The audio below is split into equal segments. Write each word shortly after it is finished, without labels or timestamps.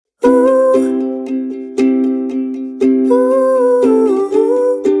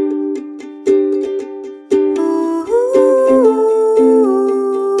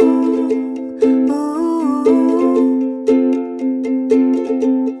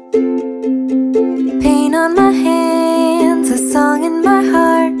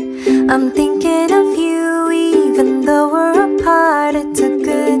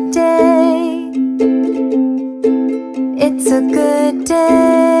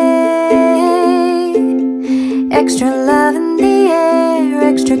Extra love in the air,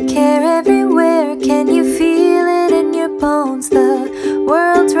 extra care everywhere. Can you feel it in your bones? The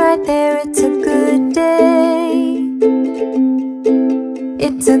world's right there, it's a good day.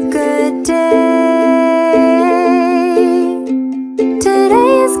 It's a good day.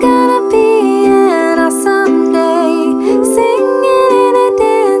 Today is gonna be an awesome day. Singing and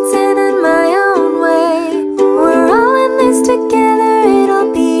dancing in my own way. We're all in this together,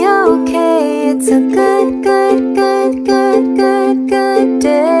 it'll be okay. It's a good, good, good, good, good, good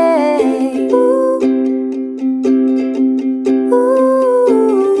day. Ooh.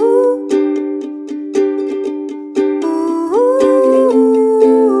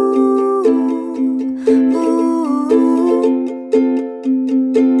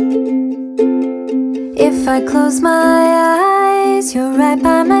 If I close my eyes, you're right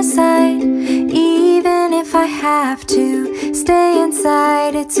by my side. Even if I have to stay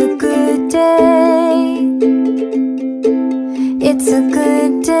inside, it's a good day. It's a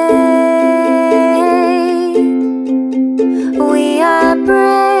good day. We are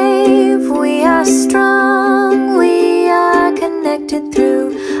brave, we are strong, we are connected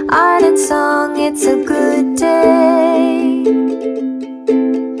through art and song. It's a good